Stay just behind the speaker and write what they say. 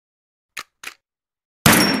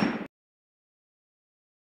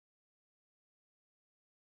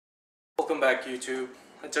Welcome back, YouTube.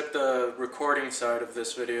 I took the recording side of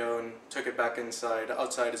this video and took it back inside.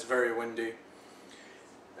 Outside is very windy,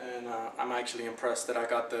 and I'm actually impressed that I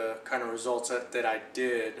got the kind of results that I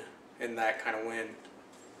did in that kind of wind.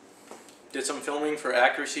 Did some filming for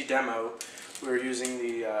accuracy demo. We were using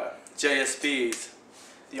the JSBs.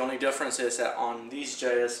 The only difference is that on these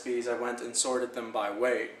JSBs I went and sorted them by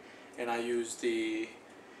weight, and I used the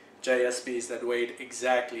JSBs that weighed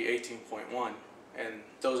exactly 18.1, and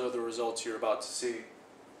those are the results you're about to see.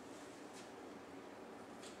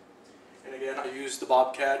 And again, I used the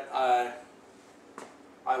Bobcat. I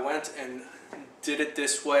went and did it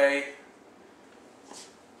this way,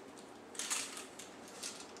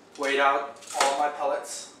 weighed out all my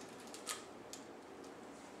pellets.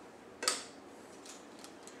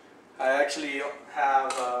 I actually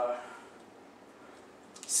have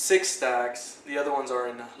 6 stacks. The other ones are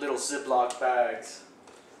in little Ziploc bags.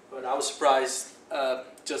 But I was surprised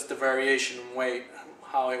just the variation in weight,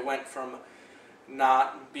 how it went from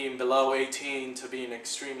not being below 18 to being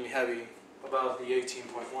extremely heavy above the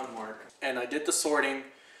 18.1 mark. And I did the sorting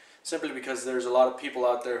simply because there's a lot of people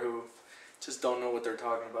out there who just don't know what they're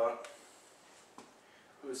talking about,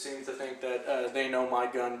 who seem to think that they know my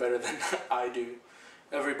gun better than I do.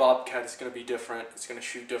 Every Bobcat is going to be different. It's going to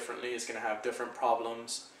shoot differently. It's going to have different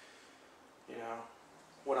problems. You know,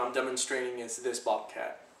 what I'm demonstrating is this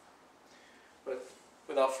Bobcat. But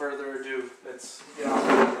without further ado, let's get on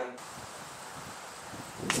with it then.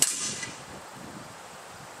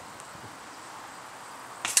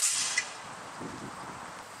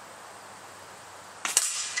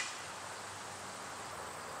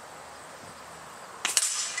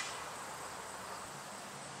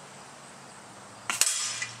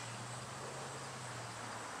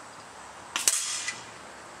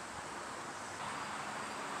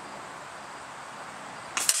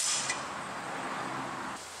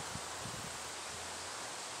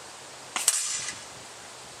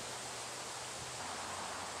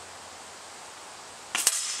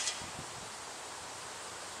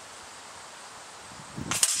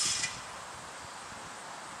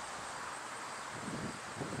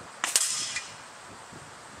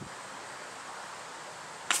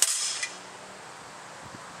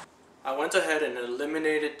 I went ahead and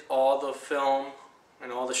eliminated all the film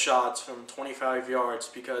and all the shots from 25 yards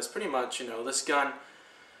because pretty much, you know, this gun,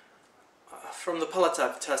 from the pellets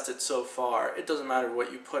I've tested so far, it doesn't matter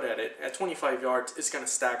what you put at it. At 25 yards, it's going to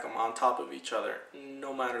stack them on top of each other,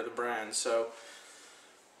 no matter the brand. So,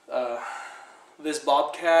 this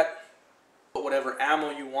Bobcat, put whatever ammo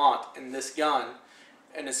you want in this gun,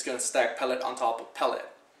 and it's going to stack pellet on top of pellet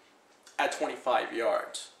at 25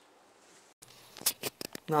 yards.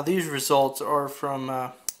 Now these results are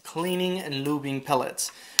from cleaning and lubing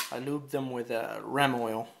pellets. I lubed them with ram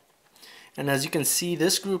oil. And as you can see,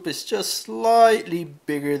 this group is just slightly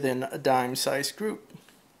bigger than a dime size group.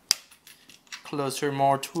 Closer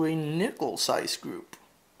more to a nickel size group.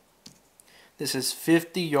 This is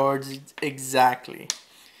 50 yards exactly.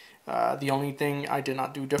 The only thing I did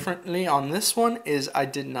not do differently on this one is I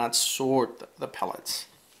did not sort the pellets.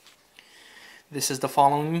 This is the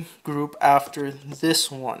following group after this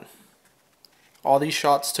one. All these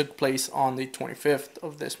shots took place on the 25th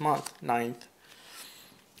of this month, 9th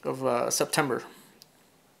of September.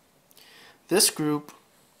 This group,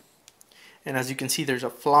 and as you can see there's a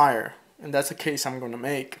flyer, and that's a case I'm going to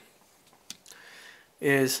make,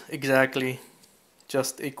 is exactly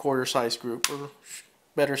just a quarter size group, or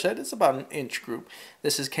better said, it's about an inch group.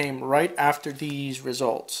 This came right after these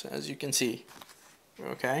results, as you can see.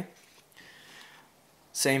 Okay.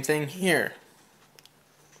 Same thing here.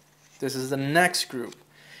 This is the next group.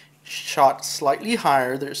 Shot slightly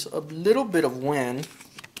higher. There's a little bit of wind.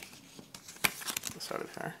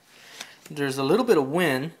 There's a little bit of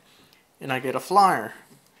wind, and I get a flyer.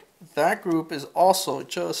 That group is also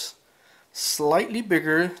just slightly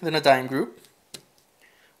bigger than a dime group,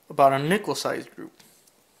 about a nickel sized group.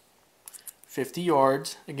 50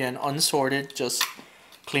 yards, again unsorted, just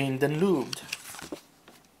cleaned and lubed.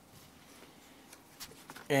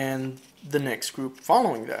 And the next group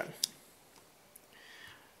following that.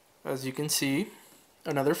 As you can see,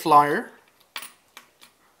 another flyer.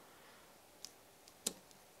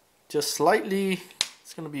 Just slightly,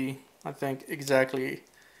 it's going to be, I think, exactly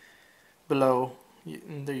below,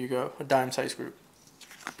 and there you go, a dime size group.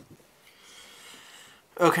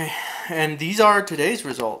 Okay, and these are today's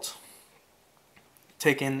results.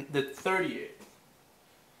 Taken the 38th.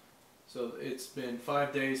 So it's been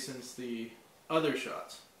 5 days since the other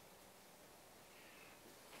shots.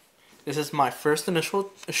 This is my first initial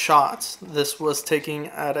shots. This was taken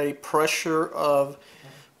at a pressure of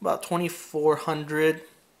about 2400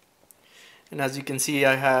 And as you can see,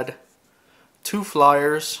 I had 2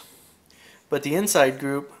 flyers, but the inside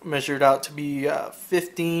group measured out to be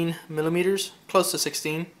 15 millimeters, close to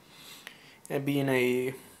 16, and being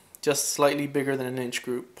a just slightly bigger than an inch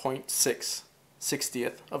group, 0.6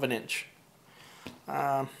 60th of an inch.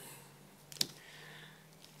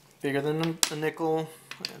 Bigger than a nickel.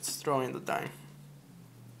 Let's throw in the dime.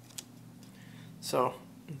 So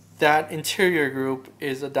that interior group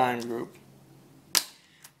is a dime group.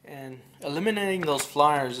 And eliminating those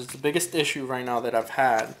flyers is the biggest issue right now that I've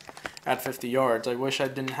had at 50 yards. I wish I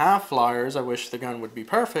didn't have flyers. I wish the gun would be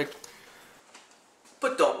perfect.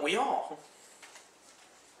 But don't we all?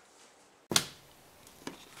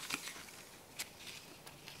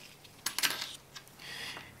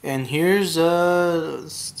 And here's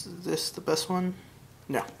is this the best one?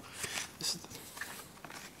 No.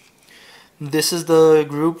 This is the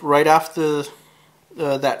group right after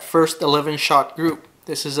that first 11 shot group.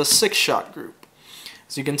 This is a 6 shot group.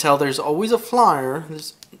 As you can tell, there's always a flyer.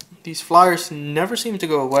 These flyers never seem to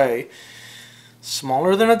go away.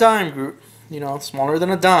 Smaller than a dime group, you know, smaller than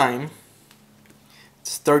a dime.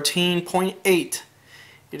 It's 13.8.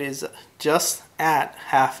 It is just at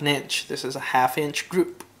 ½ inch. This is a ½ inch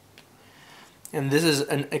group. And this is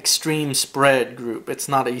an extreme spread group. It's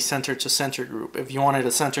not a center to center group. If you wanted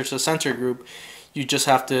a center to center group, you just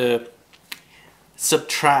have to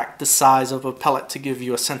subtract the size of a pellet to give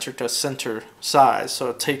you a center to center size.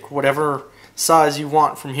 So take whatever size you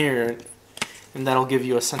want from here, and that'll give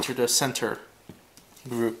you a center to center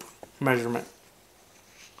group measurement.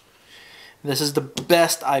 This is the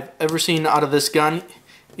best I've ever seen out of this gun,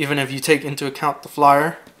 even if you take into account the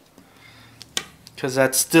flyer, because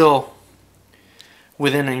that's still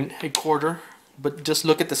within a quarter. But just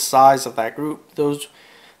look at the size of that group.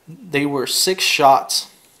 They were 6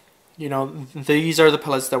 shots. You know, these are the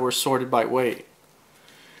pellets that were sorted by weight.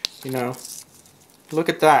 You know, look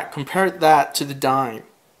at that. Compare that to the dime.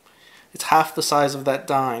 It's half the size of that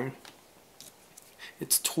dime.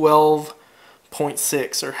 It's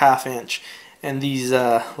 12.6 or ½ inch. And these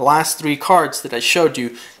last 3 cards that I showed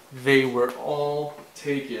you, they were all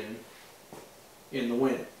taken in the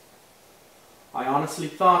wind. I honestly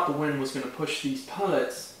thought the wind was going to push these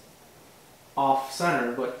pellets off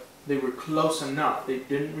center, but they were close enough. They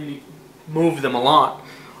didn't really move them a lot.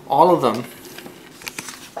 All of them.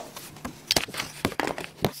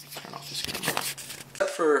 Turn off this camera.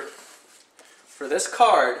 Except for this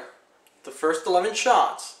card, the first 11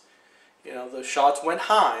 shots, you know, the shots went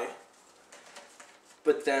high,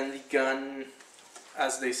 but then the gun,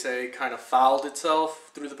 as they say, kind of fouled itself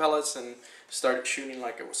through the pellets and started shooting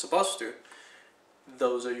like it was supposed to.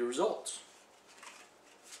 Those are your results.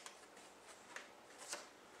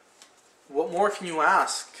 What more can you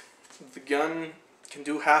ask? The gun can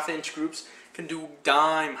do ½ inch groups, can do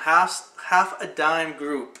dime, half a dime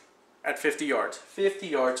group at 50 yards. 50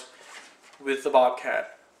 yards with the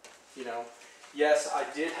Bobcat. You know, yes, I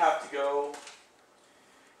did have to go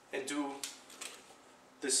and do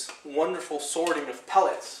this wonderful sorting of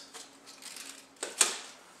pellets.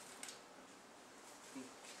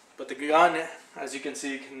 But the gun, as you can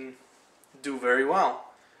see, can do very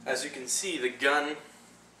well. As you can see, the gun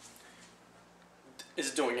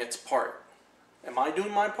is doing its part. Am I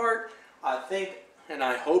doing my part? I think and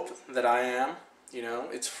I hope that I am. You know,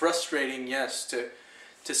 it's frustrating, yes, to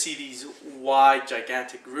see these wide,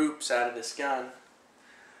 gigantic groups out of this gun.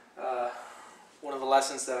 One of the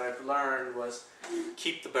lessons that I've learned was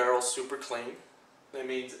keep the barrel super clean. That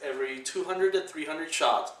means every 200 to 300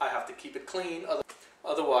 shots I have to keep it clean,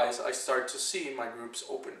 otherwise I start to see my groups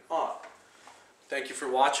open up. Thank you for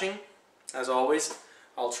watching. As always,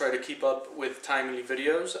 I'll try to keep up with timely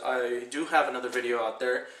videos. I do have another video out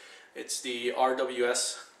there. It's the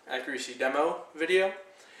RWS accuracy demo video.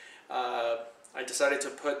 I decided to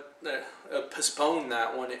postpone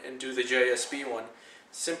that one and do the JSB one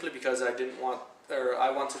simply because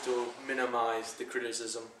I wanted to minimize the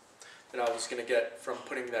criticism that I was going to get from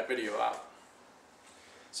putting that video out.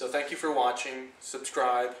 So thank you for watching.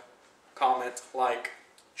 Subscribe, comment, like,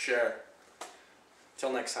 share.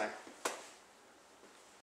 Till next time.